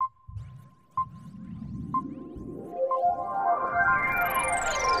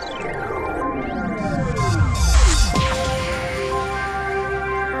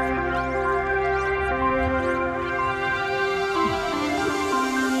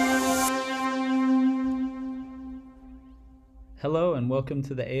Hello and welcome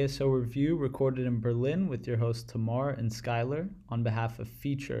to the ASO Review recorded in Berlin with your hosts Tamar and Skylar on behalf of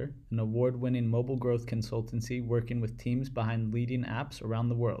Feature, an award-winning mobile growth consultancy working with teams behind leading apps around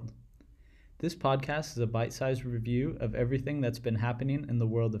the world. This podcast is a bite-sized review of everything that's been happening in the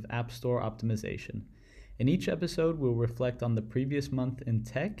world of App Store optimization. In each episode, we'll reflect on the previous month in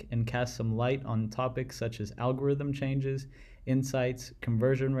tech and cast some light on topics such as algorithm changes, insights,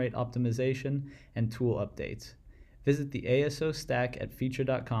 conversion rate optimization, and tool updates. Visit the ASO Stack at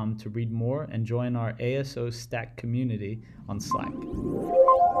feature.com to read more and join our ASO Stack community on Slack.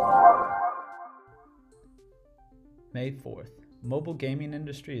 May 4th. Mobile gaming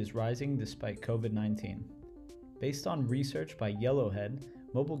industry is rising despite COVID-19. Based on research by Yellowhead,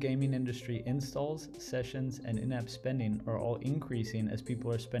 mobile gaming industry installs, sessions, and in-app spending are all increasing as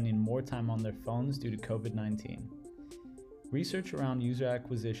people are spending more time on their phones due to COVID-19. Research around user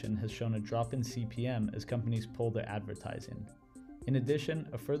acquisition has shown a drop in CPM as companies pull their advertising. In addition,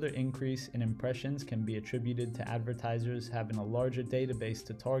 a further increase in impressions can be attributed to advertisers having a larger database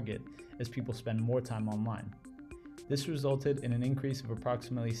to target as people spend more time online. This resulted in an increase of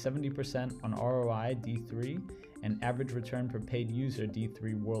approximately 70% on ROI D3 and average return per paid user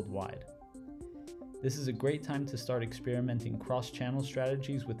D3 worldwide. This is a great time to start experimenting cross-channel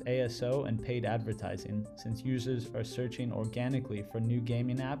strategies with ASO and paid advertising, since users are searching organically for new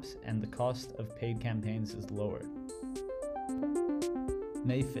gaming apps and the cost of paid campaigns is lower.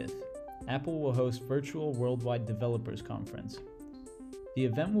 May 5th. Apple will host Virtual Worldwide Developers Conference. The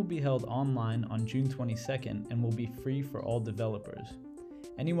event will be held online on June 22nd and will be free for all developers.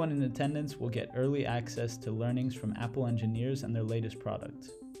 Anyone in attendance will get early access to learnings from Apple engineers and their latest products.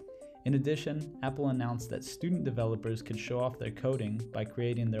 In addition, Apple announced that student developers could show off their coding by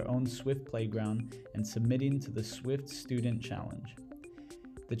creating their own Swift playground and submitting to the Swift Student Challenge.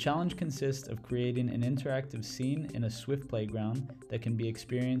 The challenge consists of creating an interactive scene in a Swift playground that can be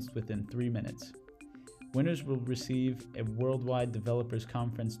experienced within 3 minutes. Winners will receive a Worldwide Developers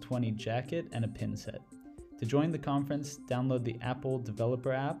Conference 20 jacket and a pin set. To join the conference, download the Apple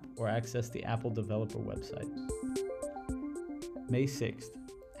Developer app or access the Apple Developer website. May 6th.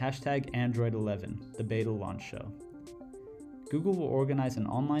 #Android 11, the beta launch show. Google will organize an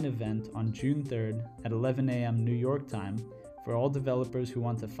online event on June 3rd at 11 a.m. New York time for all developers who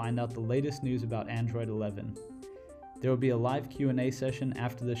want to find out the latest news about Android 11. There will be a live Q&A session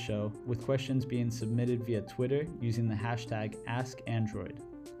after the show, with questions being submitted via Twitter using the hashtag #AskAndroid.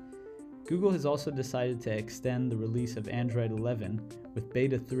 Google has also decided to extend the release of Android 11, with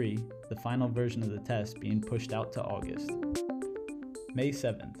Beta 3, the final version of the test, being pushed out to August. May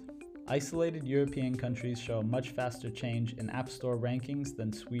 7th. Isolated European countries show a much faster change in App Store rankings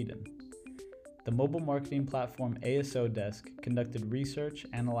than Sweden. The mobile marketing platform ASO Desk conducted research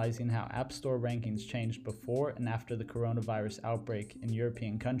analyzing how App Store rankings changed before and after the coronavirus outbreak in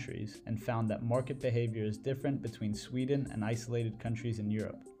European countries and found that market behavior is different between Sweden and isolated countries in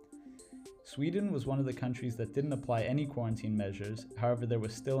Europe. Sweden was one of the countries that didn't apply any quarantine measures, however there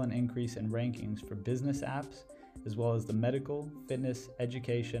was still an increase in rankings for business apps, as well as the medical, fitness,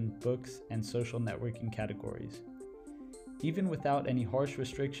 education, books, and social networking categories. Even without any harsh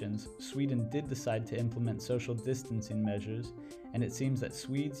restrictions, Sweden did decide to implement social distancing measures, and it seems that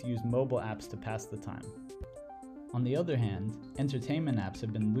Swedes use mobile apps to pass the time. On the other hand, entertainment apps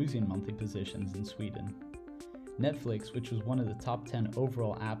have been losing monthly positions in Sweden. Netflix, which was one of the top 10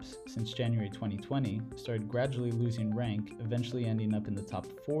 overall apps since January 2020, started gradually losing rank, eventually ending up in the top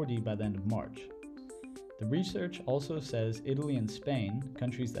 40 by the end of March. The research also says Italy and Spain,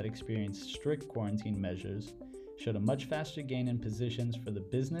 countries that experienced strict quarantine measures, showed a much faster gain in positions for the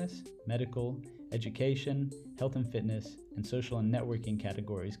business, medical, education, health and fitness, and social and networking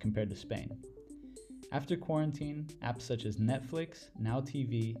categories compared to Spain. After quarantine, apps such as Netflix, Now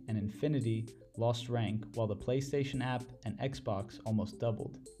TV, and Infinity lost rank, while the PlayStation app and Xbox almost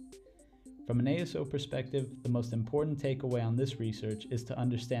doubled. From an ASO perspective, the most important takeaway on this research is to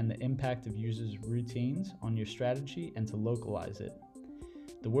understand the impact of users' routines on your strategy and to localize it.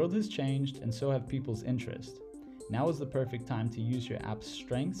 The world has changed and so have people's interests. Now is the perfect time to use your app's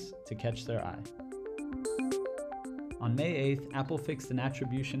strengths to catch their eye. On May 8th, Apple fixed an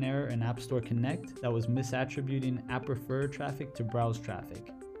attribution error in App Store Connect that was misattributing app referrer traffic to browse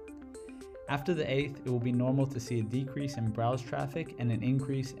traffic. After the 8th, it will be normal to see a decrease in browse traffic and an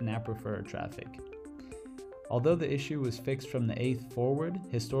increase in app referrer traffic. Although the issue was fixed from the 8th forward,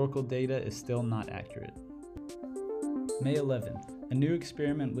 historical data is still not accurate. May 11th, a new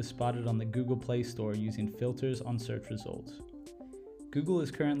experiment was spotted on the Google Play Store using filters on search results. Google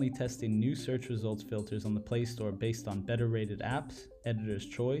is currently testing new search results filters on the Play Store based on better rated apps, editor's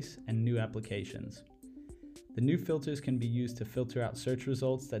choice, and new applications. The new filters can be used to filter out search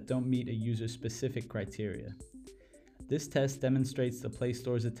results that don't meet a user's specific criteria. This test demonstrates the Play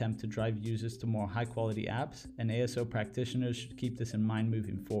Store's attempt to drive users to more high-quality apps, and ASO practitioners should keep this in mind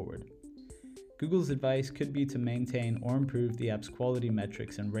moving forward. Google's advice could be to maintain or improve the app's quality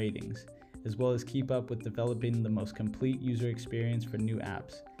metrics and ratings, as well as keep up with developing the most complete user experience for new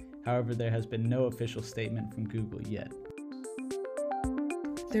apps. However, there has been no official statement from Google yet.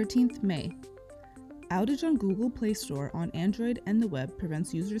 13th May. Outage on Google Play Store on Android and the web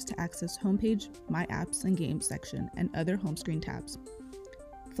prevents users to access homepage, My Apps and Games section, and other home screen tabs.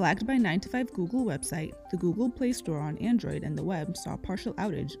 Flagged by 9to5 Google website, the Google Play Store on Android and the web saw a partial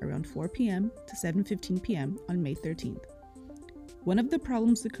outage around 4 p.m. to 7:15 p.m. on May 13th. One of the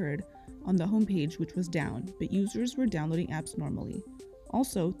problems occurred on the homepage, which was down, but users were downloading apps normally.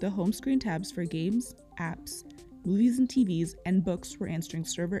 Also, the home screen tabs for games, apps, movies and TVs, and books were answering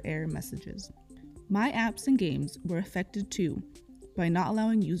server error messages. My Apps and Games were affected too, by not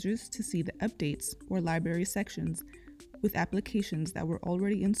allowing users to see the updates or library sections with applications that were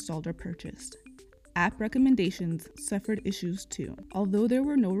already installed or purchased. App recommendations suffered issues too, although there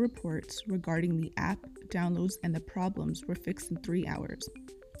were no reports regarding the app downloads, and the problems were fixed in 3 hours.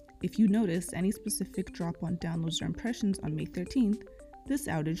 If you notice any specific drop on downloads or impressions on May 13th, this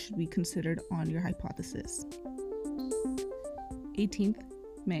outage should be considered on your hypothesis. 18th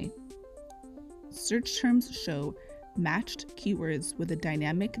May. Search terms show matched keywords with a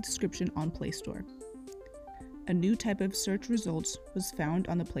dynamic description on Play Store. A new type of search results was found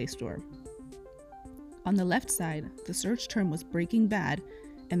on the Play Store. On the left side, the search term was Breaking Bad,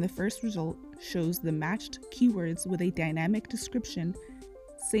 and the first result shows the matched keywords with a dynamic description.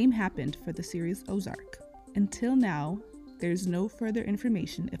 Same happened for the series Ozark. Until now, there's no further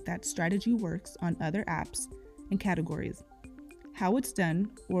information if that strategy works on other apps and categories, how it's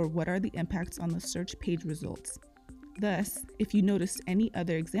done, or what are the impacts on the search page results. Thus, if you noticed any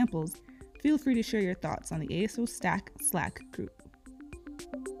other examples, feel free to share your thoughts on the ASO Stack Slack group.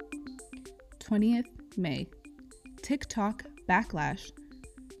 20th May. TikTok backlash.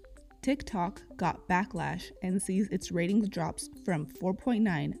 TikTok got backlash and sees its ratings drops from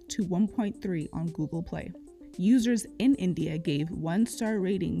 4.9 to 1.3 on Google Play. Users in India gave 1-star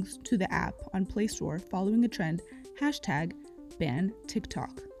ratings to the app on Play Store following a trend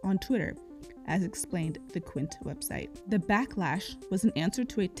 #BanTikTok on Twitter, as explained the Quint website. The backlash was an answer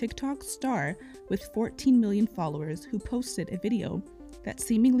to a TikTok star with 14 million followers who posted a video that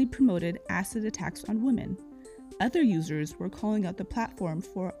seemingly promoted acid attacks on women. Other users were calling out the platform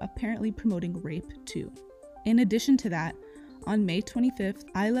for apparently promoting rape too. In addition to that, on May 25th,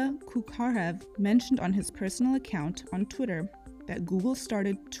 Ila Kukharev mentioned on his personal account on Twitter that Google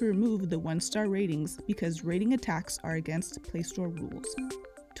started to remove the 1-star ratings because rating attacks are against Play Store rules.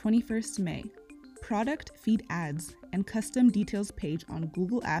 21st May. Product feed ads and custom details page on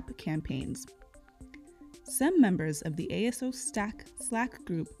Google App campaigns. Some members of the ASO Stack Slack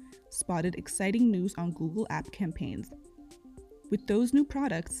group spotted exciting news on Google App campaigns. With those new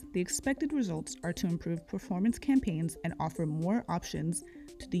products, the expected results are to improve performance campaigns and offer more options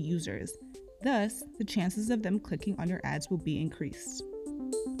to the users. Thus, the chances of them clicking on your ads will be increased.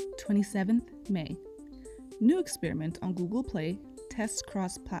 27th May. New experiment on Google Play tests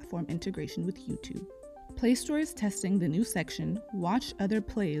cross-platform integration with YouTube. Play Store is testing the new section, Watch Other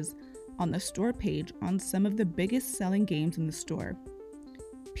Plays, on the store page on some of the biggest selling games in the store,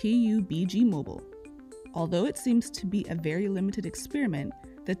 PUBG Mobile. Although it seems to be a very limited experiment,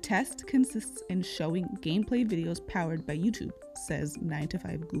 the test consists in showing gameplay videos powered by YouTube, says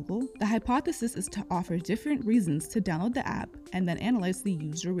 9to5 Google. The hypothesis is to offer different reasons to download the app and then analyze the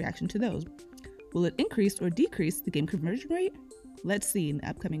user reaction to those. Will it increase or decrease the game conversion rate? Let's see in the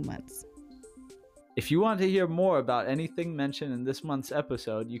upcoming months. If you want to hear more about anything mentioned in this month's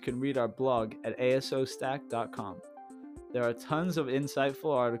episode, you can read our blog at asostack.com. There are tons of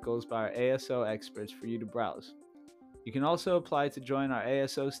insightful articles by our ASO experts for you to browse. You can also apply to join our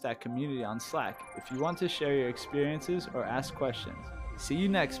ASO Stack community on Slack if you want to share your experiences or ask questions. See you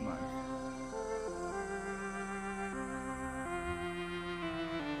next month.